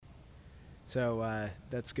So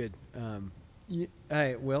that's good.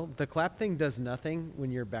 Will, the clap thing does nothing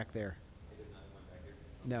when you're back there.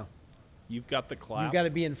 No. You've got the clap? You've got to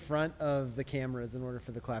be in front of the cameras in order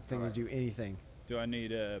for the clap thing to do anything. Do I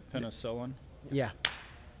need a penicillin? Yeah.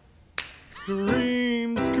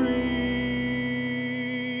 Screams,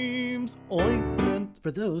 ointment.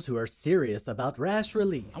 For those who are serious about rash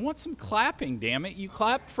relief. I want some clapping, damn it. You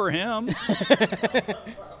clapped for him.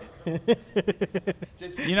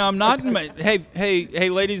 I'm not in my... Hey,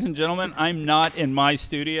 ladies and gentlemen, I'm not in my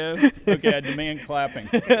studio. Okay, I demand clapping.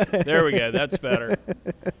 There we go. That's better.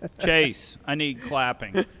 Chase, I need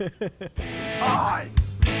clapping. I.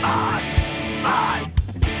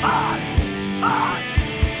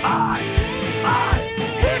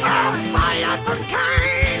 He got fired from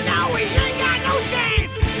Kane. Now we ain't got no shame.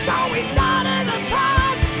 So we started a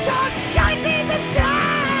pod. Chuck Yates needs a job.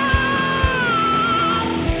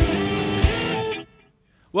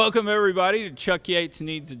 Welcome, everybody, to Chuck Yates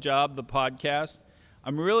Needs a Job, the podcast.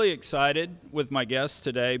 I'm really excited with my guest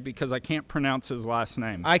today because I can't pronounce his last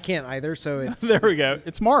name. I can't either, so it's... There we go.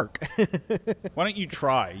 It's Mark. Why don't you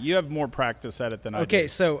try? You have more practice at it than I do. Okay,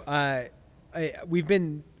 so we've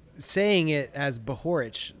been saying it as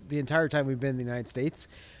Bohorich the entire time we've been in the United States.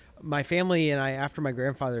 My family and I, after my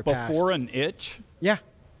grandfather passed... Before an itch? Yeah,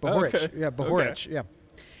 Bohorich. Okay. Yeah, Bohorich, Okay. yeah.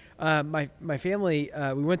 My family,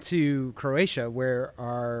 we went to Croatia where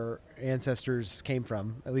our ancestors came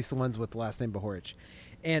from, at least the ones with the last name Bohorich.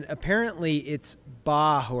 And apparently it's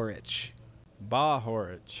Bahorich.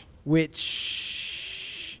 Bahorich.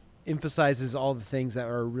 Which emphasizes all the things that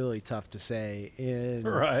are really tough to say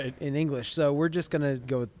in English. So we're just going to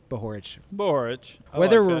go with Bohorich. Bohorich.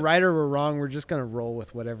 Whether we're right or we're wrong, we're just going to roll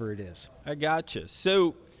with whatever it is. I gotcha.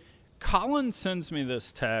 So Colin sends me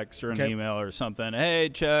this text or an email or something. Hey,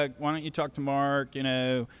 Chuck, why don't you talk to Mark?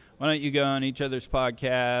 Why don't you go on each other's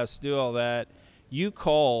podcasts, do all that? You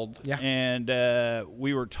called, and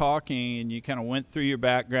we were talking, and you kind of went through your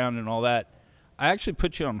background and all that. I actually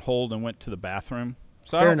put you on hold and went to the bathroom.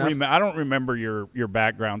 So I don't remember your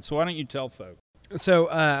background. So why don't you tell folks? So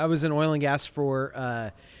I was in oil and gas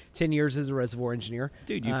for 10 years as a reservoir engineer.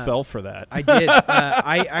 Dude, you fell for that. I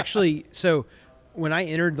did. So when I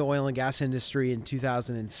entered the oil and gas industry in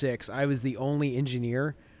 2006, I was the only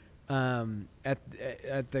engineer at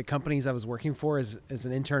the companies I was working for as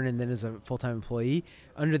an intern and then as a full-time employee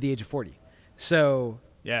under the age of 40. So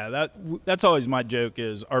yeah, that's always my joke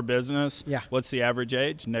is our business. Yeah. What's the average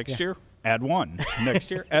age? Next year, add one.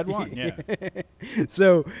 Next year, add one. Yeah.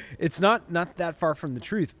 So it's not that far from the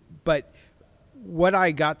truth. But what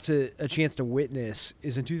I got a chance to witness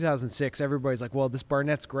is in 2006, everybody's like, well, this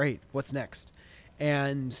Barnett's great. What's next?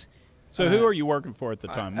 And so who are you working for at the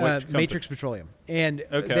time? Matrix Petroleum. And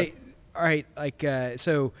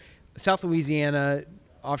so South Louisiana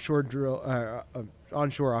onshore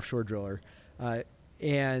offshore driller,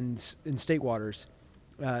 and in state waters,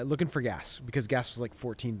 looking for gas because gas was like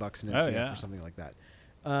 $14 an MCF or something like that.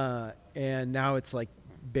 And now it's like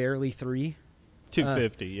barely $3.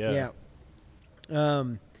 $2.50. Yeah.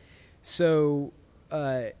 So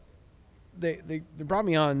they brought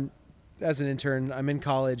me on as an intern. I'm in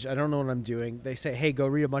college. I don't know what I'm doing. They say, hey, go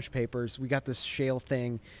read a bunch of papers. We got this shale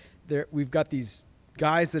thing. We've got these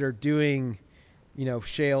guys that are doing,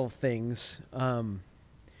 shale things.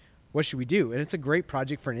 What should we do? And it's a great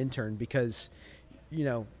project for an intern because,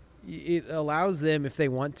 it allows them, if they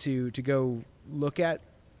want to go look at,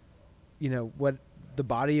 what the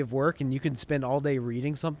body of work, and you can spend all day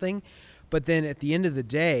reading something. But then at the end of the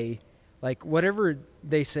day, like whatever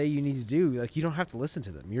they say you need to do, like you don't have to listen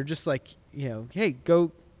to them. You're just like, hey,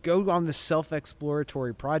 go on this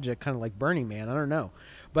self-exploratory project, kind of like Burning Man. I don't know.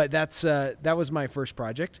 But that was my first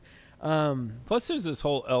project. Plus, there's this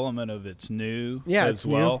whole element of it's new as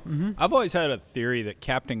well. New. Mm-hmm. I've always had a theory that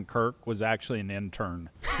Captain Kirk was actually an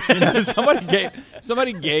intern.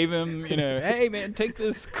 Somebody gave him, hey man, take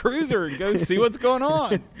this cruiser and go see what's going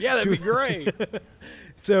on. Yeah, that'd be great.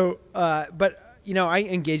 So, but I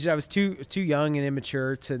engaged. I was too young and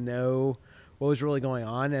immature to know what was really going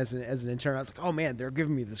on as an intern. I was like, oh man, they're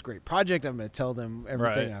giving me this great project. I'm going to tell them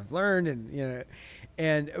everything I've learned,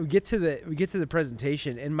 and we get to the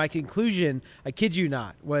presentation, and my conclusion, I kid you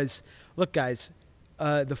not, was, look guys,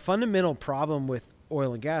 the fundamental problem with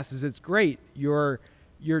oil and gas is it's great. Your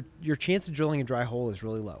chance of drilling a dry hole is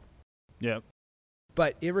really low. Yep.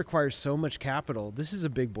 But it requires so much capital. This is a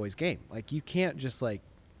big boys game. Like you can't just like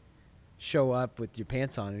show up with your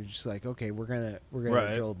pants on and just like, okay, we're gonna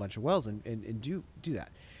drill a bunch of wells and do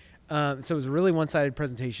that. So it was a really one-sided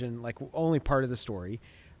presentation, like only part of the story.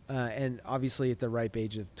 And obviously at the ripe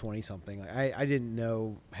age of 20 something, I didn't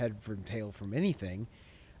know head from tail from anything.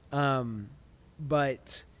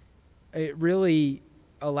 but it really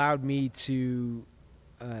allowed me to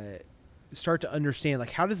start to understand,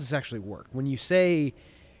 like, how does this actually work? When you say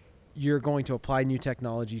you're going to apply new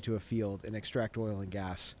technology to a field and extract oil and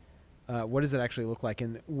gas, what does that actually look like?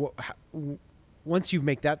 And once you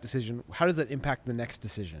make that decision, how does that impact the next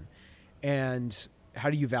decision? And how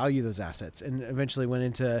do you value those assets? And eventually went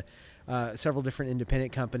into several different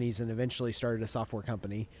independent companies and eventually started a software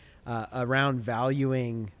company around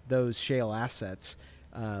valuing those shale assets,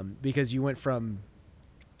 because you went from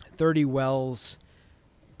 30 wells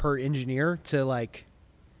per engineer to like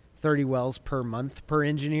 30 wells per month per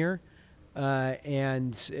engineer.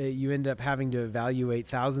 And you end up having to evaluate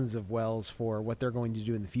thousands of wells for what they're going to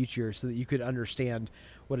do in the future so that you could understand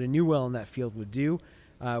what a new well in that field would do.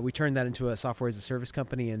 We turned that into a software as a service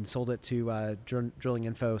company and sold it to Drilling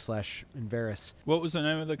Info /Enverus. What was the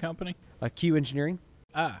name of the company? Q Engineering.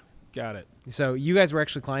 Ah, got it. So you guys were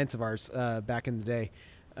actually clients of ours back in the day.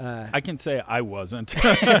 I can say I wasn't.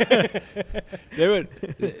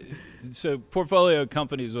 So portfolio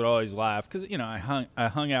companies would always laugh because, you know, I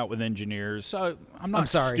hung out with engineers, so I'm not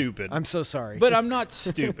stupid. I'm so sorry. But I'm not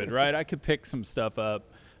stupid, right? I could pick some stuff up,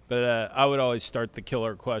 but I would always start the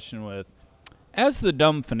killer question with, as the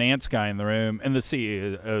dumb finance guy in the room, and the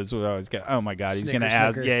CEOs would always go, "Oh my God, he's going to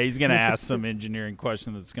ask, he's going to ask some engineering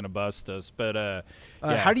question that's going to bust us." But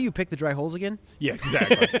how do you pick the dry holes again? Yeah,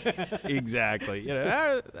 exactly, exactly. You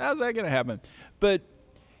know, how's that going to happen? But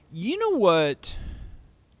you know what?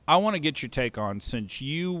 I want to get your take on, since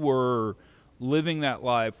you were living that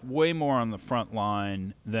life way more on the front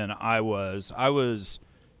line than I was. I was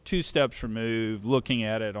 2 steps removed, looking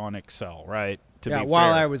at it on Excel, right?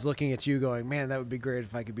 While I was looking at you going, man, that would be great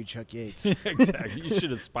if I could be Chuck Yates. Exactly. You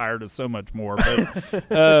should aspire to so much more.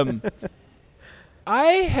 But I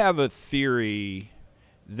have a theory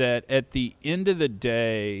that at the end of the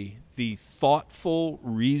day, the thoughtful,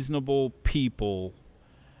 reasonable people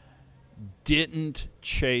didn't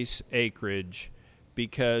chase acreage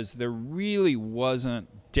because there really wasn't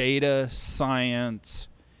data, science.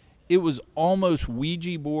 It was almost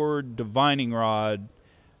Ouija board, divining rod,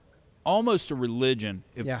 almost a religion.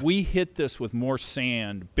 If we hit this with more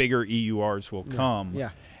sand, bigger EURs will come.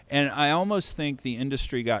 Yeah. And I almost think the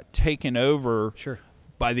industry got taken over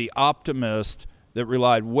by the optimist that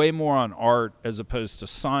relied way more on art as opposed to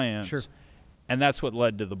science. Sure. And that's what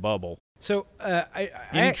led to the bubble. So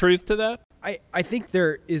any truth to that? I think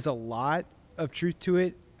there is a lot of truth to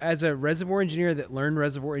it. As a reservoir engineer that learned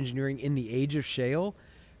reservoir engineering in the age of shale,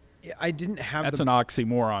 I didn't have an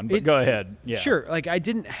oxymoron, but go ahead. Yeah. Sure. Like, I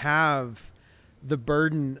didn't have the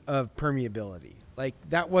burden of permeability. Like,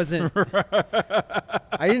 that wasn't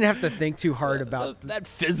I didn't have to think too hard about that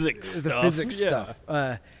physics stuff. The physics stuff.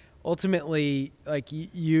 Ultimately, like,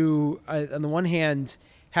 you on the one hand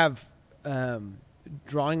have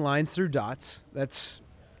drawing lines through dots. That's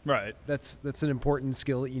right. That's an important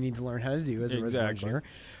skill that you need to learn how to do as a reservoir engineer.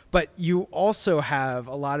 But you also have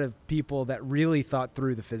a lot of people that really thought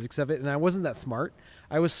through the physics of it, and I wasn't that smart.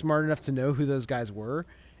 I was smart enough to know who those guys were,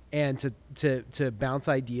 and to bounce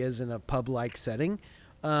ideas in a pub-like setting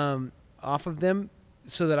off of them,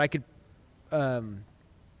 so that I could,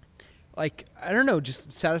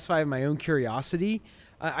 just satisfy my own curiosity.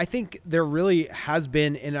 I think there really has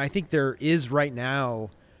been, and I think there is right now,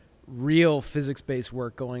 real physics-based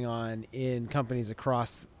work going on in companies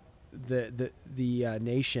across the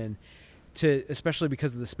nation, especially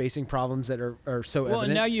because of the spacing problems that are so evident.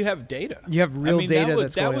 And now you have data. You have real data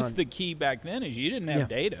that's going on. That was the key back then, is you didn't have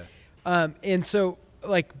data. And so,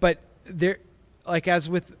 but there, as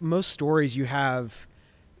with most stories, you have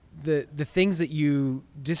the things that you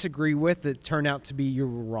disagree with that turn out to be you're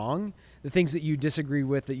wrong, the things that you disagree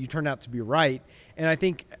with that you turn out to be right. And I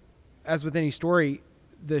think, as with any story,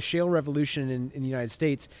 the shale revolution in the United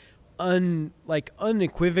States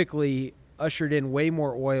unequivocally ushered in way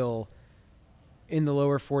more oil in the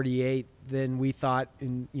lower 48 than we thought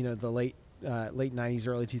in the late 90s,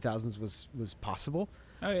 early 2000s was possible.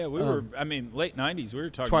 Oh yeah, we were. I mean, late 90s, we were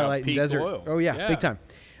talking Twilight about peak and desert oil. Oh yeah, big time.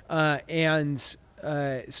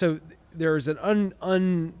 So there's an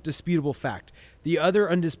undisputable fact. The other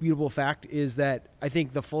undisputable fact is that I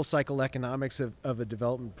think the full cycle economics of a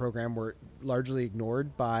development program were largely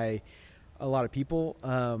ignored by a lot of people,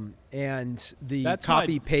 and the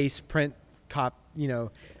copy paste print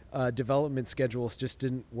development schedules just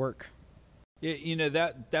didn't work. Yeah,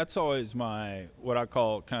 that's always my what I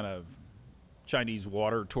call kind of Chinese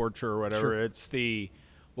water torture or whatever. Sure. It's we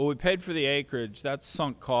paid for the acreage. That's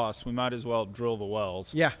sunk costs. We might as well drill the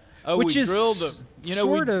wells. Yeah. Oh, which we is drilled them.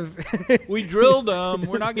 Sort of. We drilled them.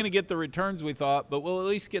 We're not going to get the returns we thought, but we'll at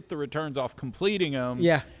least get the returns off completing them.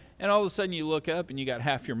 Yeah. And all of a sudden you look up and you got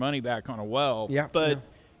half your money back on a well. Yeah, But yeah.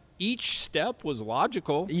 each step was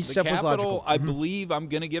logical. Each The step was capital, logical. I believe I'm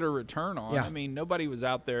going to get a return on. Yeah. I mean, nobody was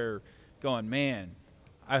out there going, man,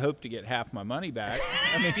 I hope to get half my money back.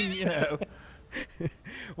 I mean, you know.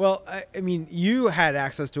 Well, I mean, you had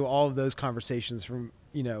access to all of those conversations from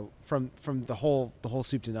the whole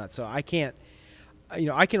soup to nuts. So I can't,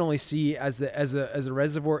 I can only see as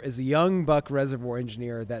a young buck reservoir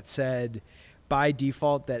engineer that said by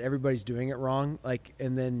default that everybody's doing it wrong. Like,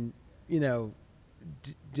 and then,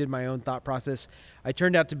 did my own thought process. I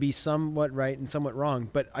turned out to be somewhat right and somewhat wrong,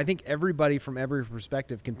 but I think everybody from every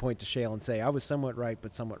perspective can point to shale and say I was somewhat right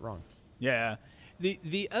but somewhat wrong. Yeah.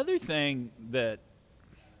 The other thing that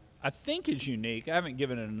I think is unique, I haven't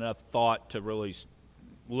given it enough thought to really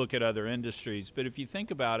look at other industries, but if you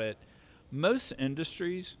think about it, most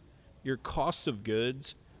industries, your cost of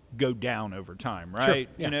goods go down over time, right? Sure, yeah.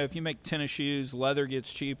 You know, if you make tennis shoes, leather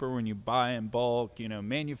gets cheaper when you buy in bulk,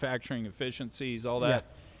 manufacturing efficiencies, all that.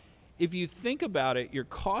 Yeah. If you think about it, your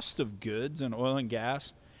cost of goods in oil and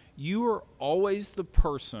gas, you are always the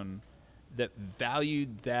person that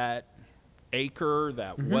valued that acre,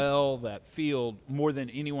 that well, that field more than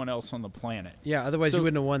anyone else on the planet. Yeah, otherwise So you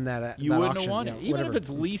wouldn't have won that. You that wouldn't auction, have won it. Even whatever. if it's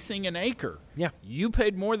leasing an acre. Yeah. You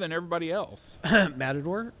paid more than everybody else.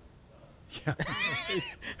 Matador.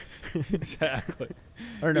 Exactly.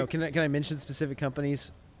 I don't know. Can I mention specific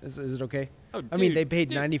companies? Is it okay? Oh, I mean, dude, they paid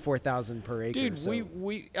dude. $94,000 per acre. Dude, so.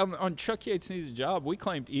 we on Chuck Yates Needs a Job, we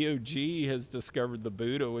claimed EOG has discovered the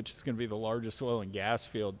Buddha, which is going to be the largest oil and gas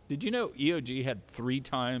field. Did you know EOG had 3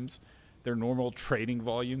 times their normal trading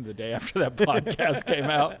volume the day after that podcast came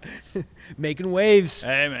out? Making waves.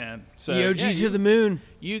 Hey, man. So, EOG yeah, to the moon.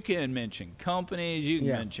 You can mention companies. You can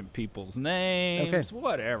Yeah. mention people's names. Okay.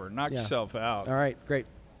 Whatever. Knock Yeah. yourself out. All right, great.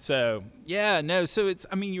 So, yeah, no. So it's,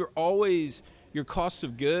 I mean, you're always, your cost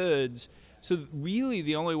of goods. So really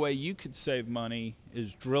the only way you could save money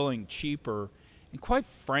is drilling cheaper. And quite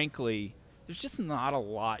frankly, there's just not a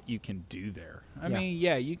lot you can do there. I mean,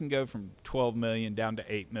 yeah, you can go from 12 million down to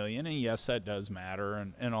 8 million. And yes, that does matter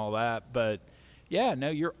and all that. But yeah, no,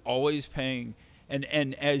 you're always paying. And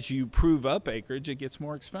as you prove up acreage, it gets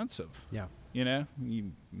more expensive. Yeah.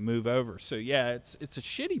 You move over. So yeah, it's a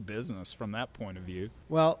shitty business from that point of view.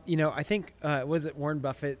 Well, I think, was it Warren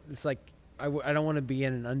Buffett? It's like, I don't want to be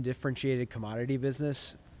in an undifferentiated commodity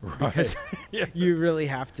business because Yeah. you really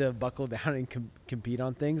have to buckle down and compete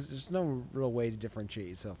on things. There's no real way to differentiate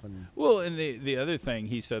yourself. Well, and the other thing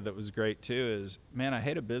he said that was great too is, man, I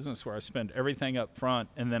hate a business where I spend everything up front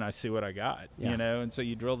and then I see what I got, Yeah. And so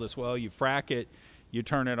you drill this well, you frack it, you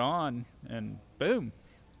turn it on, and boom,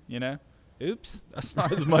 oops, that's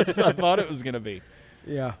not as much as I thought it was going to be.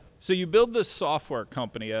 Yeah. So you build this software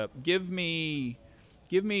company up. Give me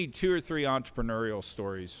 2 or 3 entrepreneurial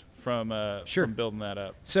stories from Sure. from building that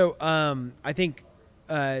up. So I think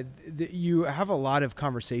you have a lot of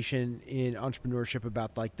conversation in entrepreneurship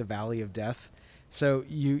about like the valley of death. So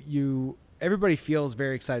everybody feels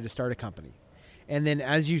very excited to start a company. And then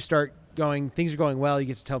as you start going, things are going well, you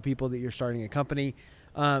get to tell people that you're starting a company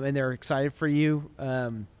and they're excited for you.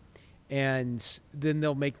 And then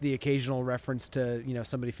they'll make the occasional reference to,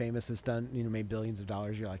 somebody famous that's done, made billions of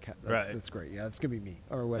dollars. You're like, that's great. Yeah, that's going to be me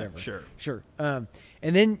or whatever. Sure. And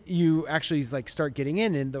then you actually like start getting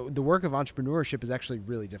in, and the work of entrepreneurship is actually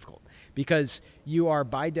really difficult because you are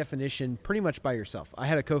by definition pretty much by yourself. I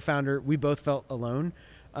had a co-founder. We both felt alone.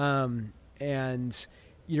 And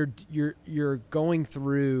you're going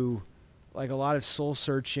through like a lot of soul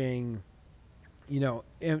searching.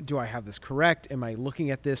 Do I have this correct? Am I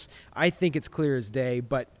looking at this? I think it's clear as day,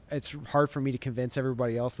 but it's hard for me to convince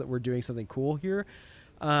everybody else that we're doing something cool here.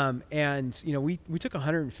 We took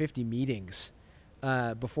 150 meetings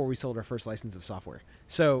before we sold our first license of software.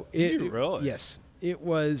 So Did you really? Yes, it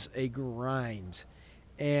was a grind,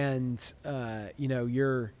 and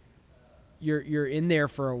you're in there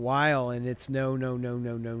for a while, and it's no,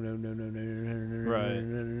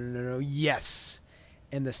 yes.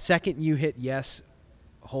 And the second you hit yes,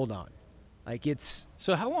 hold on. Like it's.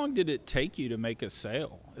 So how long did it take you to make a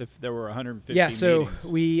sale if there were 150 Yeah, so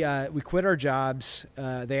meetings? we quit our jobs.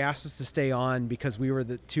 They asked us to stay on because we were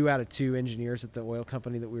the 2 out of 2 engineers at the oil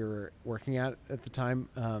company that we were working at the time,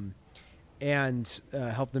 and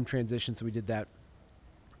help them transition. So we did that.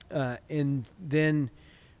 And then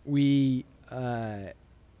we, so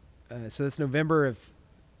that's November of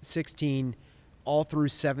 16. All through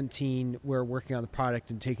 17, we're working on the product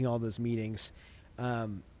and taking all those meetings.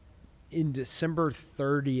 In December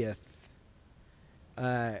 30th,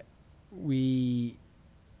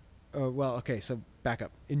 so back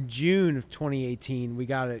up. In June of 2018, we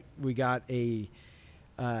got a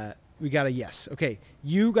we got a yes. Okay,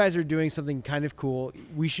 you guys are doing something kind of cool.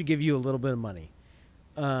 We should give you a little bit of money.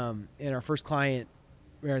 And our first client,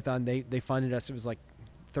 Marathon, they funded us. It was like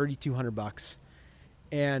 $3,200,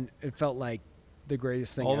 and it felt like the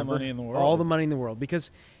greatest thing All ever. the money in the world. All the money in the world,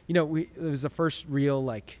 because it was the first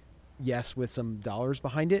real yes with some dollars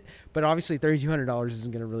behind it. But obviously, $3,200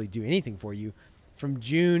 isn't going to really do anything for you. From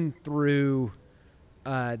June through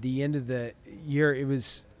the end of the year, it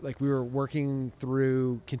was like we were working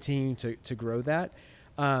through continuing to grow that.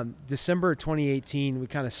 December 2018, we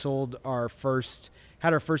kind of had our first,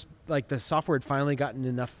 like the software had finally gotten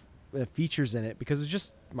enough features in it because it was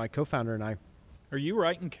just my co-founder and I. Are you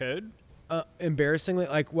writing code? Embarrassingly,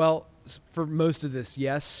 for most of this,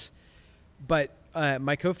 yes. But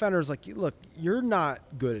my co-founder was like, look, you're not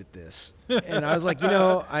good at this. And I was like,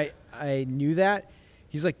 I knew that.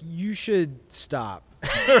 He's like, you should stop.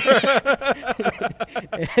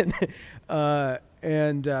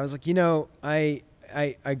 and I was like, I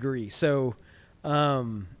agree. So I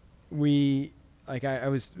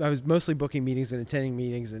was mostly booking meetings and attending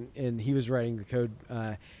meetings, and he was writing the code.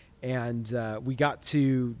 And we got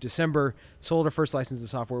to December, sold our first license of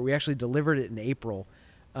software. We actually delivered it in April.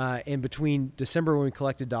 And between December, when we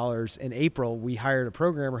collected dollars, and April, we hired a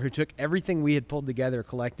programmer who took everything we had pulled together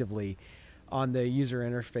collectively on the user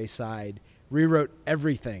interface side, rewrote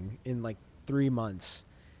everything in 3 months,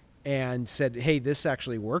 and said, hey, this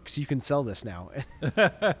actually works. You can sell this now.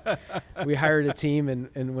 We hired a team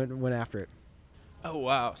and went after it. Oh,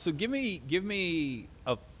 wow. So give me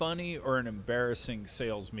a funny or an embarrassing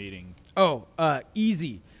sales meeting. Oh,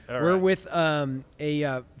 easy. All We're right. with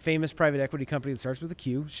a famous private equity company that starts with a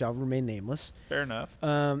Q, shall remain nameless. Fair enough.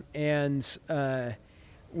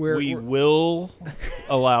 We will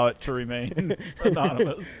allow it to remain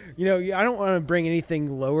anonymous. I don't want to bring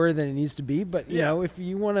anything lower than it needs to be, but if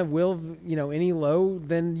you want to will, any low,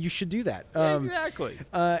 then you should do that. Exactly.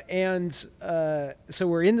 So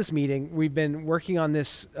we're in this meeting. We've been working on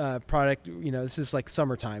this product. This is like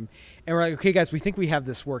summertime, and we're like, okay, guys, we think we have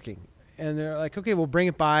this working. And they're like, okay, we'll bring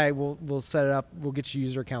it by. We'll set it up. We'll get you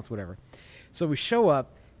user accounts, whatever. So we show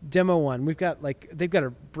up, demo one. We've got they've got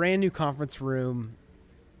a brand new conference room.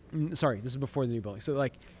 Sorry, this is before the new building. So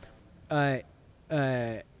we're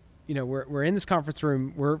in this conference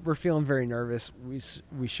room. We're feeling very nervous.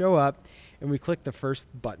 We show up and we click the first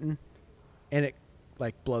button, and it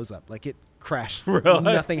blows up. It crashed. Really?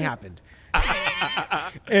 Nothing happened.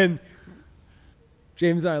 And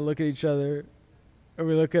James and I look at each other, and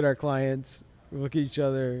we look at our clients. We look at each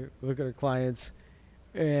other. We look at our clients,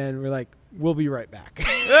 and we're like, we'll be right back.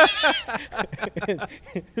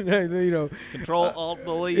 Control Alt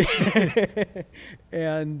Delete.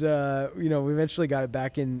 And we eventually got it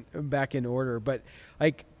back in order. But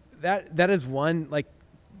that is one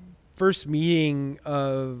first meeting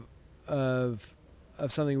of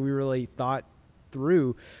something we really thought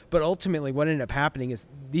through. But ultimately, what ended up happening is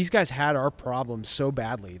these guys had our problem so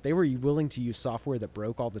badly. They were willing to use software that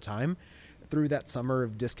broke all the time through that summer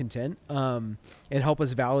of discontent, and help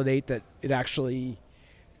us validate that it actually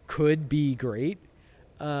could be great.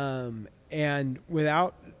 And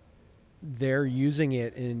without their using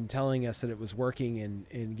it and telling us that it was working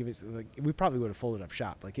and giving us, we probably would have folded up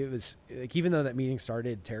shop. It was even though that meeting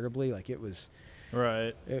started terribly, it was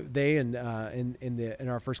right. They and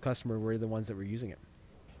our first customer were the ones that were using it.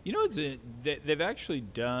 They've actually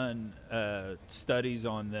done studies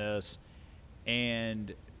on this,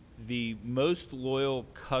 and the most loyal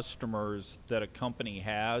customers that a company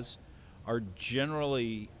has are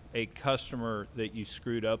generally a customer that you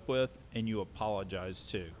screwed up with and you apologize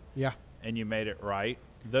to. Yeah. And you made it right.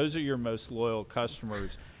 Those are your most loyal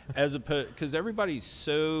customers, because everybody's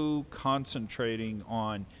so concentrating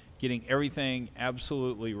on getting everything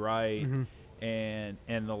absolutely right, and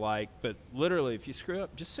the like. But literally, if you screw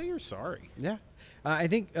up, just say you're sorry. Yeah. I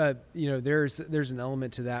think there's an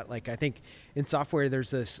element to that. I think in software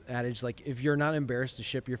there's this adage if you're not embarrassed to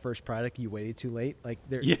ship your first product, you waited too late.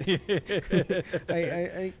 There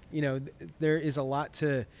is a lot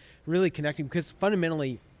to really connecting, because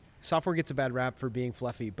fundamentally software gets a bad rap for being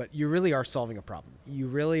fluffy, but you really are solving a problem. You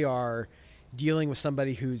really are dealing with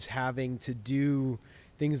somebody who's having to do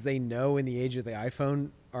things they know in the age of the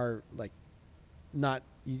iPhone are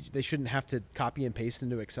they shouldn't have to copy and paste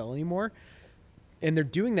into Excel anymore. And they're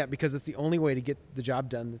doing that because it's the only way to get the job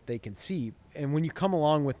done that they can see. And when you come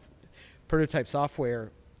along with prototype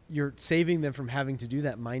software, you're saving them from having to do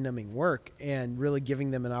that mind-numbing work and really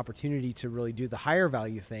giving them an opportunity to really do the higher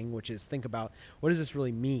value thing, which is think about, what does this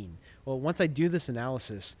really mean? Well, once I do this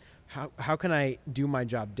analysis, how can I do my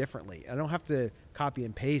job differently? I don't have to copy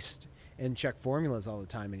and paste and check formulas all the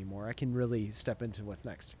time anymore. I can really step into what's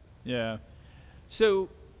next. Yeah. So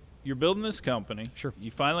you're building this company. Sure.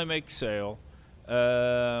 You finally make a sale.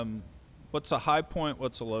 What's a high point?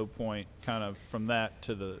 What's a low point? Kind of from that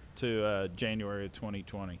to January of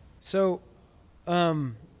 2020. So,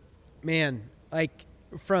 man, like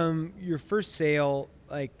from your first sale,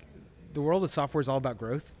 like the world of software is all about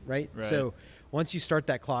growth, right? So once you start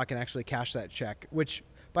that clock and actually cash that check, which,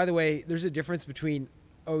 by the way, there's a difference between,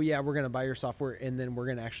 oh yeah, we're going to buy your software and then we're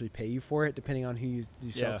going to actually pay you for it, depending on who you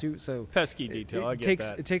sell to. So pesky detail. I get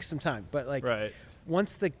that. It takes some time, but like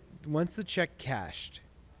once the check cashed,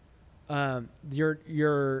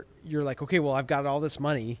 you're like, okay, well, I've got all this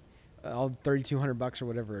money, all $3,200 or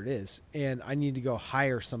whatever it is, and I need to go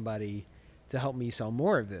hire somebody to help me sell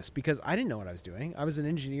more of this, because I didn't know what I was doing. I was an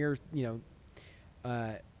engineer,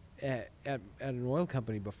 at an oil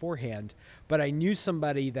company beforehand, but I knew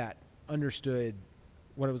somebody that understood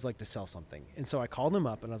what it was like to sell something. And so I called him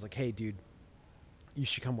up and I was like, hey, dude, you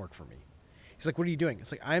should come work for me. He's like, what are you doing?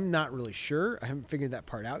 It's like, I'm not really sure. I haven't figured that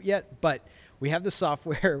part out yet, but we have the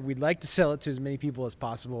software. We'd like to sell it to as many people as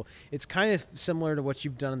possible. It's kind of similar to what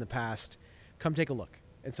you've done in the past. Come take a look.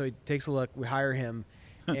 And so he takes a look. We hire him.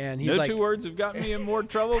 And he's no like, two words have gotten me in more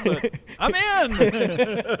trouble, but I'm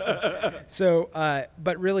in. So,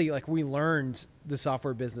 but really, like, we learned the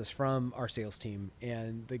software business from our sales team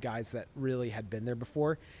and the guys that really had been there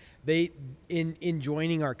before. They, in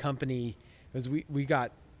joining our company, because we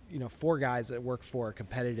got, 4 guys that worked for a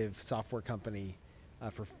competitive software company,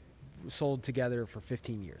 sold together for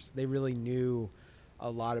 15 years. They really knew a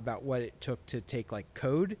lot about what it took to take like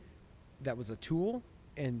code that was a tool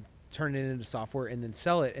and turn it into software and then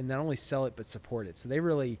sell it, and not only sell it but support it. So they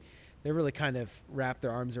really kind of wrapped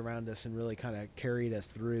their arms around us and really kind of carried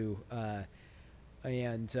us through.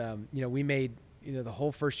 We made the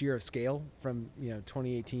whole first year of scale from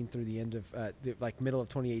 2018 through the end of middle of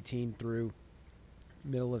 2018 through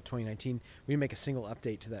middle of 2019. We didn't make a single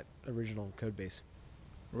update to that original code base.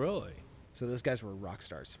 Really? So those guys were rock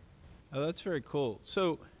stars. Oh, that's very cool.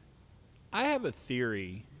 So I have a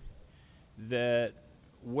theory that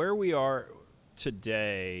where we are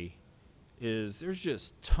today is there's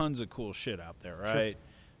just tons of cool shit out there, right? Sure.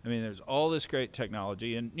 I mean, there's all this great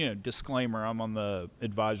technology, and disclaimer, I'm on the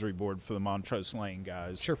advisory board for the Montrose Lane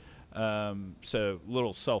guys. Sure. So a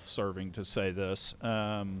little self-serving to say this.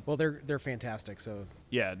 Well, they're fantastic. So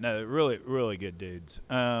yeah, no, really, really good dudes.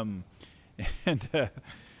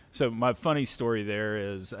 So my funny story there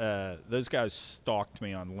is those guys stalked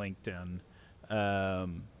me on LinkedIn,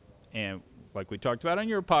 and like we talked about on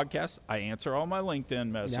your podcast, I answer all my LinkedIn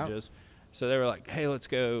messages. Yep. So they were like, hey, let's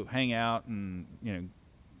go hang out and,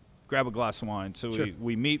 grab a glass of wine. So sure.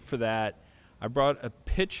 we meet for that. I brought a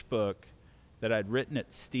pitch book that I'd written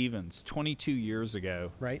at Stevens 22 years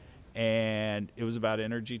ago. Right. And it was about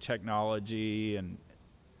energy technology and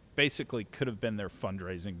basically could have been their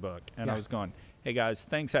fundraising book. And I was going, hey, guys,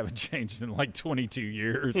 things haven't changed in like 22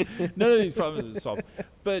 years. None of these problems are solved.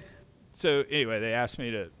 But so anyway,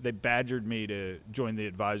 they badgered me to join the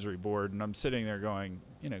advisory board, and I'm sitting there going,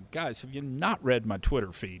 guys, have you not read my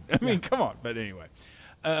Twitter feed? I mean, come on. But anyway,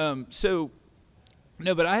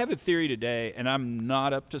 but I have a theory today, and I'm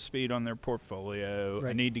not up to speed on their portfolio. Right.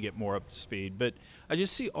 I need to get more up to speed. But I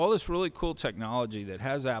just see all this really cool technology that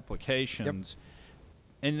has applications,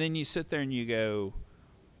 and then you sit there and you go,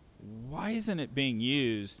 why isn't it being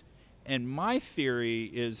used? And my theory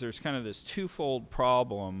is there's kind of this twofold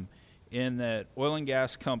problem in that oil and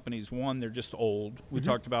gas companies, one, they're just old. We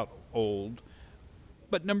talked about old.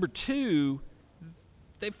 But number two,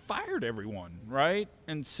 they fired everyone, right?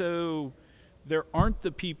 And so there aren't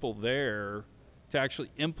the people there to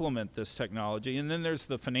actually implement this technology. And then there's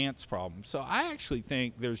the finance problem. So I actually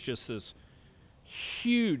think there's just this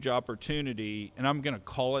huge opportunity, and I'm going to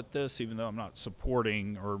call it this, even though I'm not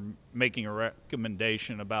supporting or making a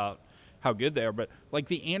recommendation about how good they are, but like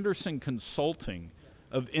the Anderson Consulting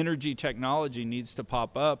of energy technology needs to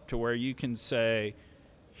pop up to where you can say,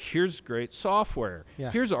 here's great software.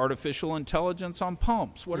 Yeah. Here's artificial intelligence on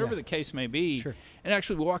pumps, whatever the case may be. Sure. And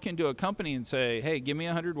actually walk into a company and say, hey, give me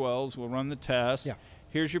 100 wells. We'll run the test. Yeah.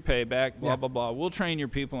 Here's your payback, blah, blah, blah. We'll train your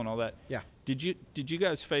people and all that. Yeah. Did you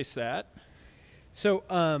guys face that? So,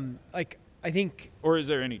 I think, or is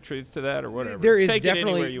there any truth to that, or whatever? There is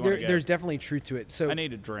definitely there's definitely truth to it. So I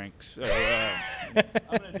need a drink. So I'm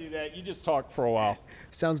gonna do that. You just talk for a while.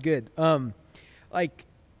 Sounds good.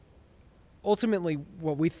 Ultimately,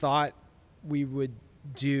 what we thought we would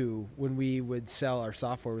do when we would sell our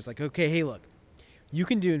software was like, okay, hey, look, you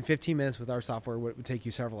can do in 15 minutes with our software what would take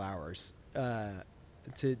you several hours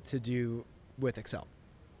to do with Excel.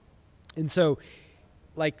 And so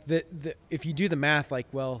like the if you do the math, like,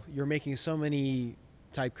 well, you're making so many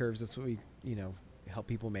type curves. That's what we, help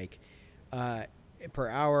people make per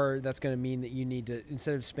hour. That's going to mean that you need to,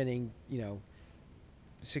 instead of spending,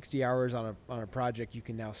 60 hours on a project, you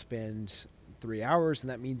can now spend 3 hours. And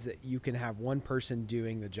that means that you can have one person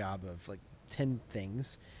doing the job of like 10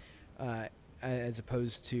 things, as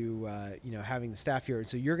opposed to, having the staff here. And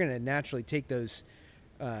so you're going to naturally take those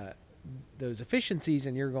efficiencies,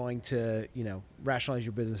 and you're going to, rationalize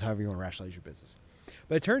your business however you want to rationalize your business.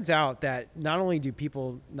 But it turns out that not only do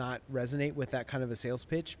people not resonate with that kind of a sales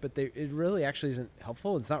pitch, but it really actually isn't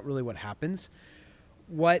helpful. It's not really what happens.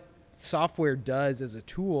 What software does as a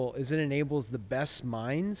tool is it enables the best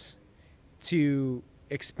minds to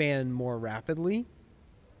expand more rapidly,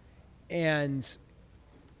 and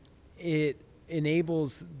it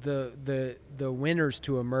enables the winners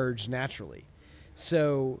to emerge naturally.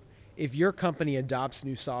 So if your company adopts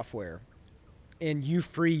new software and you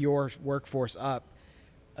free your workforce up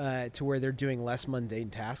to where they're doing less mundane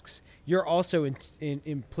tasks, you're also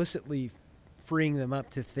implicitly freeing them up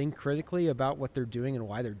to think critically about what they're doing and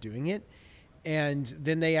why they're doing it. And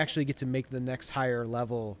then they actually get to make the next higher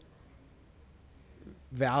level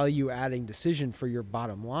value adding decision for your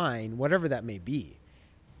bottom line, whatever that may be.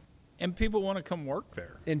 And people want to come work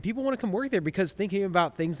there. And people want to come work there because thinking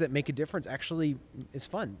about things that make a difference actually is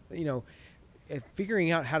fun. Figuring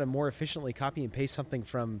out how to more efficiently copy and paste something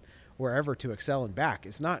from wherever to Excel and back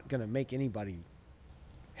is not going to make anybody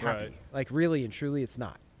happy. Right. Like, really and truly, it's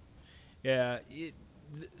not. Yeah.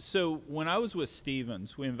 So when I was with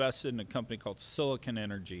Stevens, we invested in a company called Silicon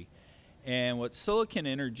Energy. And what Silicon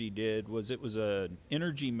Energy did was it was an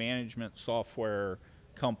energy management software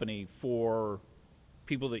company for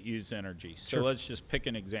people that use energy. So Sure. Let's just pick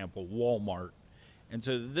an example, Walmart. And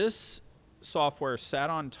so this software sat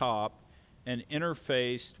on top and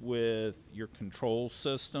interfaced with your control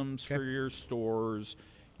systems for your stores,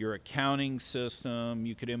 your accounting system.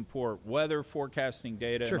 You could import weather forecasting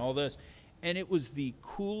data Sure. and all this. And it was the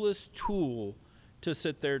coolest tool to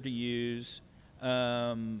sit there to use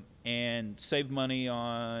and save money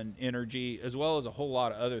on energy, as well as a whole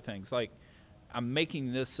lot of other things. Like, I'm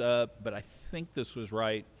making this up, but I think this was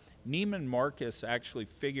right. Neiman Marcus actually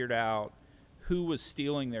figured out who was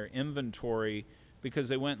stealing their inventory because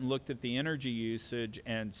they went and looked at the energy usage,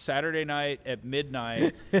 and Saturday night at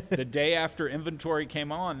midnight, the day after inventory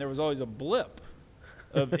came on, there was always a blip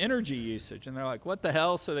of energy usage. And they're like, what the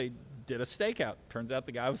hell? So they did a stakeout. Turns out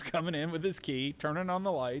the guy was coming in with his key, turning on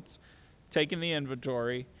the lights, taking the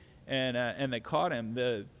inventory, and they caught him.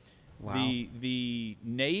 Wow. The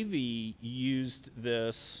Navy used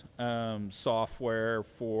this software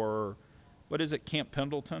for, what is it, Camp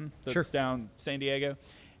Pendleton? That's Sure. down San Diego.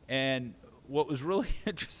 And what was really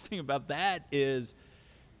interesting about that is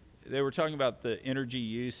they were talking about the energy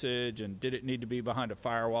usage and did it need to be behind a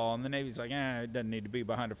firewall. And the Navy's like, it doesn't need to be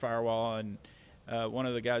behind a firewall. And one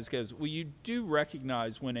of the guys goes, well, you do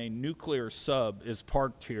recognize when a nuclear sub is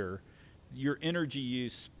parked here, your energy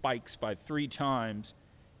use spikes by 3 times.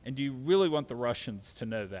 And do you really want the Russians to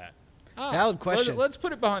know that? Valid question. Let's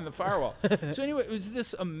put it behind the firewall. So anyway, it was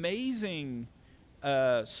this amazing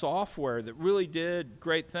software that really did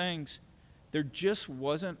great things. There just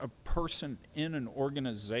wasn't a person in an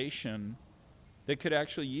organization that could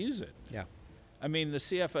actually use it. Yeah. I mean, the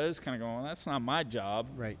CFO is kind of going, well, that's not my job.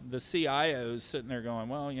 Right. The CIO is sitting there going,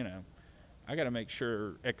 well, I got to make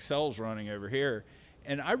sure Excel's running over here.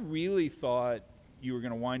 And I really thought you were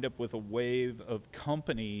going to wind up with a wave of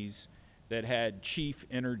companies that had chief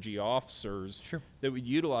energy officers that would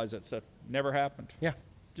utilize that stuff. Never happened. Yeah.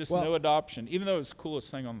 Just Well, no adoption, even though it was the coolest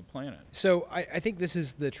thing on the planet. So I think this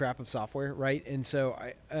is the trap of software, right? And so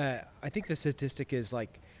I think the statistic is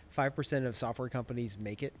like 5% of software companies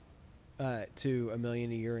make it to $1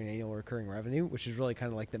 million a year in annual recurring revenue, which is really kind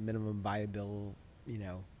of like the minimum viable,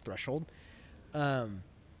 threshold.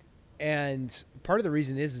 And part of the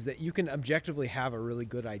reason is that you can objectively have a really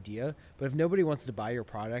good idea, but if nobody wants to buy your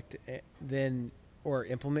product, then or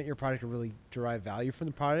implement your product or really derive value from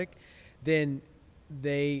the product, then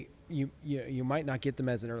you might not get them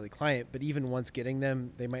as an early client, but even once getting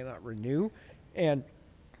them, they might not renew. And,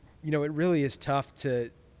 it really is tough to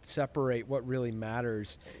separate what really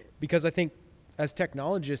matters, because I think as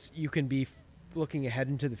technologists, you can be looking ahead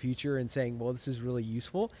into the future and saying, well, this is really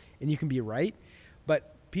useful, and you can be right.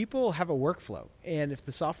 But people have a workflow, and if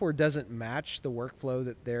the software doesn't match the workflow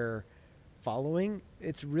that they're following,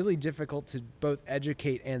 it's really difficult to both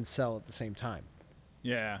educate and sell at the same time.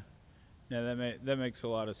 Yeah. No, that makes a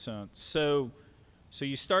lot of sense. So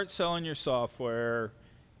you start selling your software,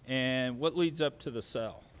 and what leads up to the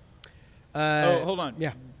sell? Hold on.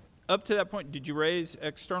 Yeah. up to that point, did you raise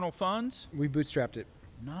external funds? We bootstrapped it.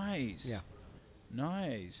 Nice. Yeah.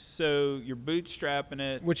 Nice. So you're bootstrapping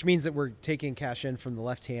it. Which means that we're taking cash in from the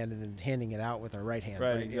left hand and then handing it out with our right hand.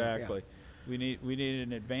 Right, Yeah, exactly. We need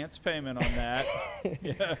an advance payment on that.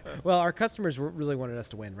 Yeah. Well, our customers really wanted us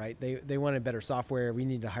to win, right? They wanted better software. We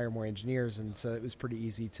needed to hire more engineers, and so it was pretty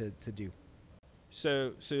easy to do.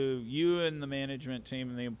 So you and the management team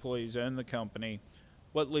and the employees own the company.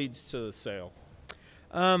 What leads to the sale?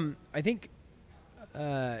 I think,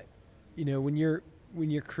 when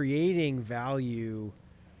you're creating value,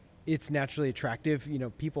 it's naturally attractive.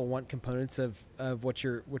 People want components of what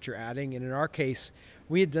you're adding, and in our case,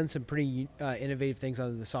 we had done some pretty innovative things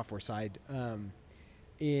on the software side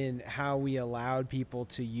in how we allowed people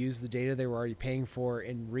to use the data they were already paying for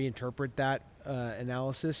and reinterpret that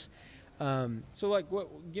analysis. So,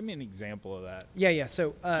 give me an example of that. Yeah.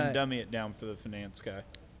 So, and dummy it down for the finance guy.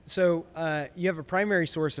 So you have a primary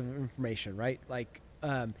source of information, right?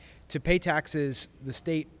 To pay taxes, the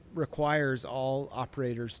state requires all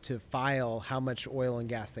operators to file how much oil and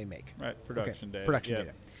gas they make. Right, production data. Production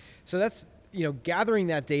data. So that's, gathering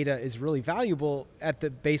that data is really valuable at the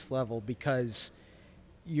base level because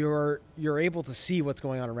you're able to see what's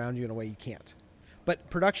going on around you in a way you can't. But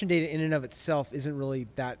production data in and of itself isn't really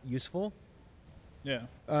that useful. Yeah.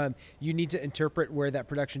 You need to interpret where that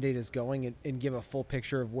production data is going and give a full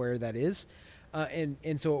picture of where that is.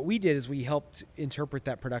 And so what we did is we helped interpret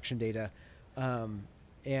that production data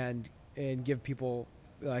and give people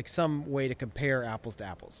some way to compare apples to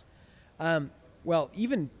apples. Well,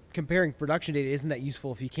 even comparing production data isn't that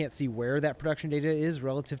useful if you can't see where that production data is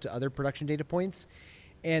relative to other production data points.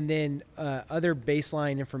 And then other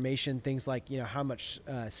baseline information, things like how much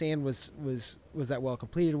sand was that well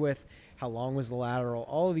completed with, how long was the lateral,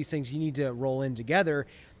 all of these things you need to roll in together.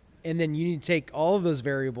 And then you need to take all of those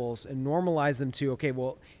variables and normalize them to, okay,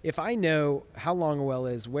 well, if I know how long a well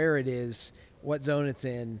is, where it is, what zone it's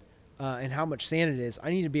in, and how much sand it is,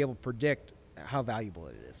 I need to be able to predict how valuable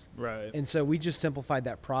it is. Right. And so we just simplified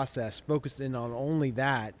that process, focused in on only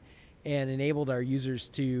that, and enabled our users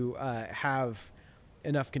to have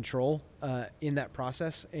enough control in that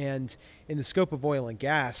process. And in the scope of oil and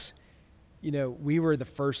gas, we were the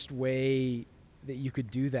first way that you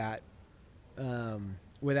could do that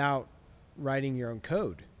without writing your own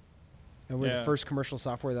code. And we're the first commercial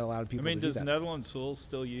software that allowed people to do that. Does Netherlands Sewell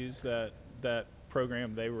still use that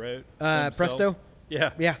program they wrote? Presto?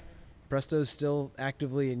 Yeah. Yeah. Presto is still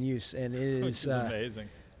actively in use, and it is, which is amazing.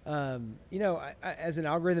 As an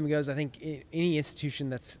algorithm goes, I think any institution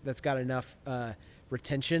that's got enough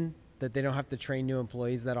retention that they don't have to train new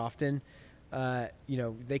employees that often,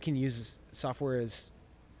 they can use software as,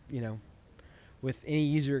 with any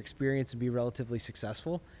user experience and be relatively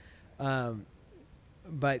successful.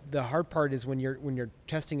 But the hard part is when you're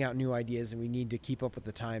testing out new ideas and we need to keep up with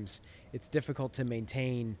the times, it's difficult to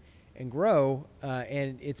maintain and grow,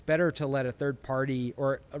 and it's better to let a third party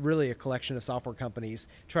or really a collection of software companies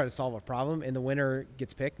try to solve a problem, and the winner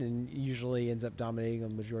gets picked and usually ends up dominating the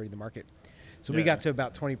majority of the market. So we got to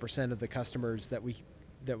about 20% of the customers that we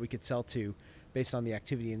could sell to based on the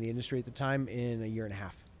activity in the industry at the time in a year and a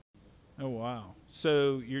half. Oh, wow.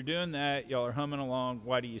 So you're doing that. Y'all are humming along.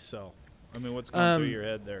 Why do you sell? What's going through your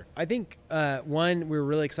head there? I think, one, we're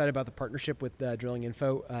really excited about the partnership with Drilling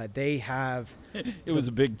Info. They have... It was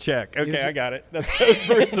a big check. Okay, I got it. That's code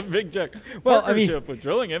for it's a big check. Well, partnership with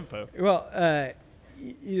Drilling Info. Well,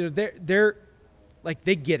 they're like,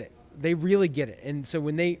 they get it. They really get it. And so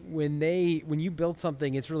when you build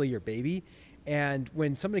something, it's really your baby. And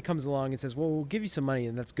when somebody comes along and says, well, we'll give you some money,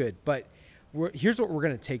 and that's good, but here's what we're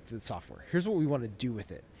going to take to the software. Here's what we want to do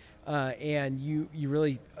with it. And you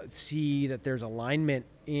really see that there's alignment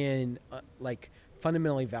in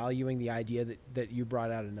fundamentally valuing the idea that you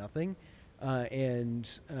brought out of nothing. I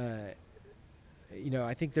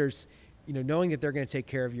think there's, knowing that they're going to take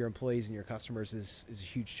care of your employees and your customers is a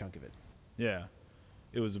huge chunk of it. Yeah.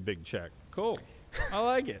 It was a big check. Cool. I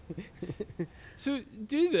like it. So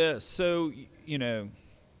do this. So,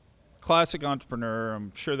 classic entrepreneur.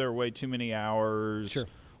 I'm sure there are way too many hours. Sure.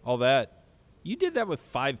 All that. You did that with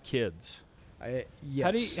 5 kids.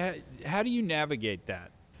 Yes. How do you navigate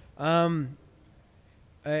that?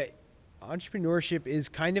 Entrepreneurship is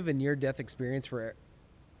kind of a near-death experience for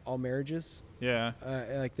all marriages. Yeah.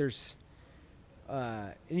 There's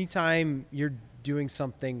anytime you're doing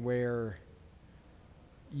something where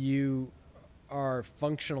you are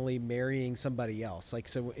functionally marrying somebody else.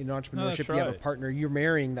 So in entrepreneurship, you have a partner, you're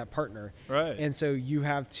marrying that partner. Right. And so you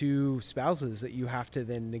have 2 spouses that you have to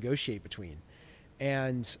then negotiate between.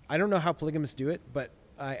 And I don't know how polygamists do it, but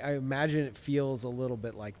I imagine it feels a little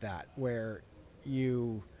bit like that, where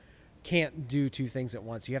you can't do two things at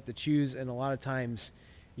once. You have to choose, and a lot of times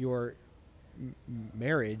your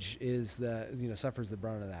marriage is suffers the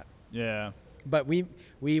brunt of that. Yeah. But we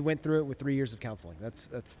went through it with 3 years of counseling. That's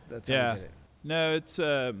how we did it. No, it's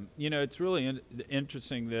it's really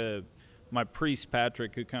interesting. My priest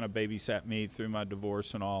Patrick, who kind of babysat me through my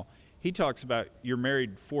divorce and all, he talks about you're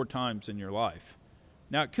married 4 times in your life.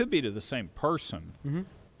 Now it could be to the same person, Mm-hmm.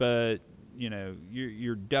 but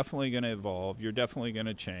you're definitely going to evolve. You're definitely going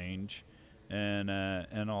to change, and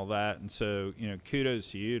all that. And so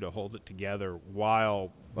kudos to you to hold it together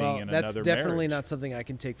while being in another marriage. That's definitely not something I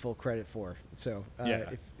can take full credit for. So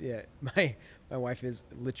my wife is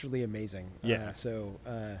literally amazing. Yeah.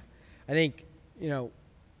 I think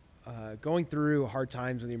going through hard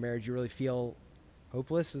times with your marriage, you really feel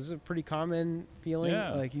hopeless is a pretty common feeling.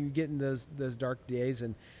 Yeah. Like you get in those dark days,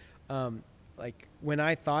 and like when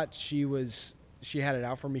I thought she had it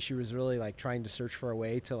out for me, she was really like trying to search for a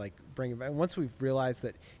way to like bring it back. And once we've realized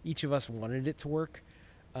that each of us wanted it to work,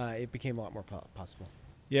 it became a lot more possible.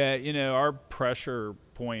 Yeah, our pressure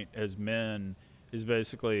point as men is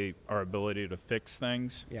basically our ability to fix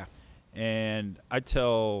things. Yeah. And I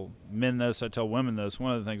tell men this, I tell women this.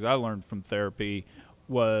 One of the things I learned from therapy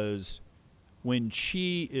was when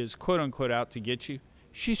she is quote unquote out to get you,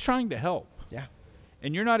 she's trying to help. Yeah.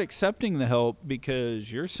 And you're not accepting the help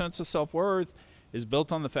because your sense of self-worth is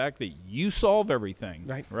built on the fact that you solve everything.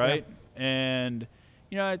 Right? Yeah. And,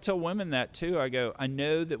 I tell women that too. I go, I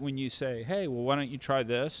know that when you say, hey, well, why don't you try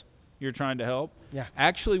this? You're trying to help. Yeah.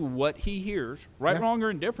 Actually, what he hears, right, wrong, or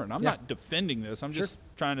indifferent, I'm not defending this. I'm just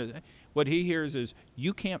trying to, what he hears is,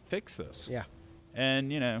 you can't fix this. Yeah.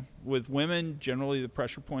 And, with women, generally the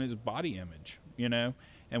pressure point is body image,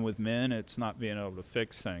 and with men, it's not being able to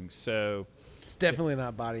fix things. So it's definitely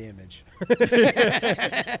not body image.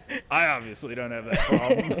 I obviously don't have that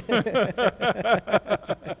problem.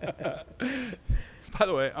 By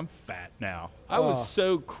the way, I'm fat now. I was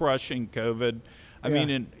so crushing COVID. I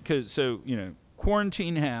mean,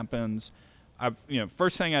 quarantine happens.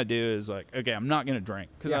 First thing I do is like, okay, I'm not going to drink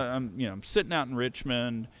because I'm sitting out in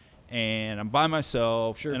Richmond and I'm by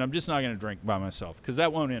myself, and I'm just not going to drink by myself because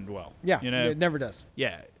that won't end well. Yeah, it never does.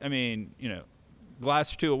 Yeah, I mean,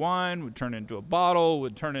 glass or two of wine would turn into a bottle,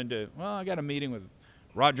 would turn into, well, I got a meeting with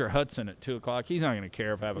Roger Hudson at 2:00. He's not going to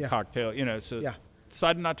care if I have a cocktail, so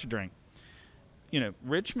decided not to drink.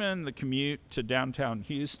 Richmond, the commute to downtown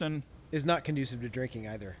Houston is not conducive to drinking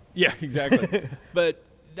either. Yeah, exactly. But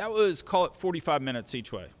that was, call it 45 minutes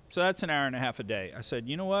each way. So that's an hour and a half a day. I said,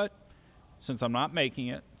 you know what? Since I'm not making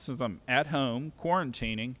it, since I'm at home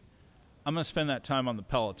quarantining, I'm going to spend that time on the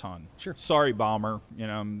Peloton. Sure. Sorry, Bomber.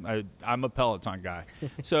 I'm a Peloton guy.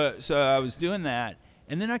 So I was doing that.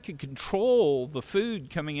 And then I could control the food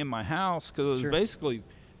coming in my house because I was basically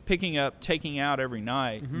picking up, taking out every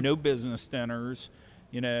night. Mm-hmm. No business dinners,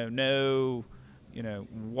 no,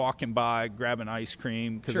 walking by, grabbing ice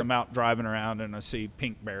cream because I'm out driving around and I see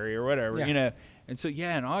Pinkberry or whatever, And so,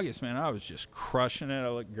 in August, man, I was just crushing it. I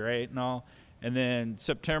looked great and all. And then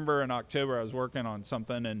September and October, I was working on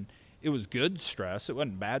something, and it was good stress. It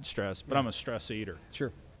wasn't bad stress, but I'm a stress eater.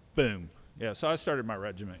 Sure. Boom. Yeah, so I started my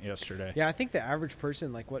regiment yesterday. Yeah, I think the average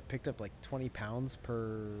person, picked up 20 pounds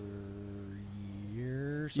per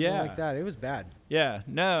year, something like that. It was bad. Yeah,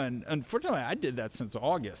 no, and unfortunately, I did that since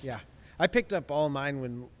August. Yeah. I picked up all of mine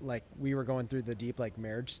when, we were going through the deep,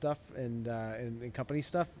 marriage stuff and company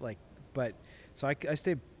stuff, but... So I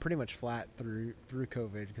stayed pretty much flat through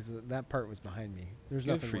COVID because that part was behind me. There's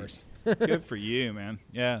nothing worse. Good for you, man.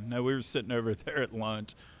 Yeah, no, we were sitting over there at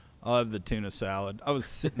lunch. I'll have the tuna salad. I was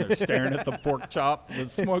sitting there staring at the pork chop, the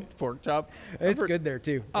smoked pork chop. It's good there,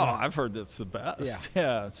 too. Oh, I've heard that's the best.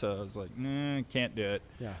 Yeah, so I was like, can't do it.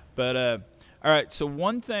 Yeah. But, all right, so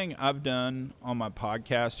one thing I've done on my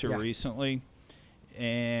podcast here recently,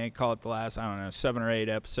 and call it the last, 7 or 8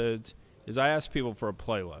 episodes, is I asked people for a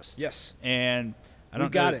playlist. Yes. And I don't know.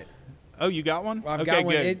 got it. Oh, you got one? Well, I've got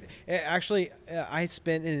one. Good. Actually, I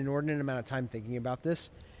spent an inordinate amount of time thinking about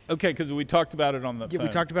this. Okay, because we talked about it on the phone. Yeah, we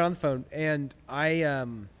talked about it on the phone. And I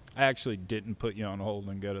actually didn't put you on hold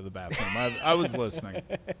and go to the bathroom. I was listening,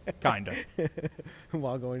 kind of.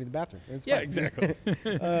 While going to the bathroom. It's fine. Exactly.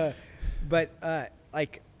 But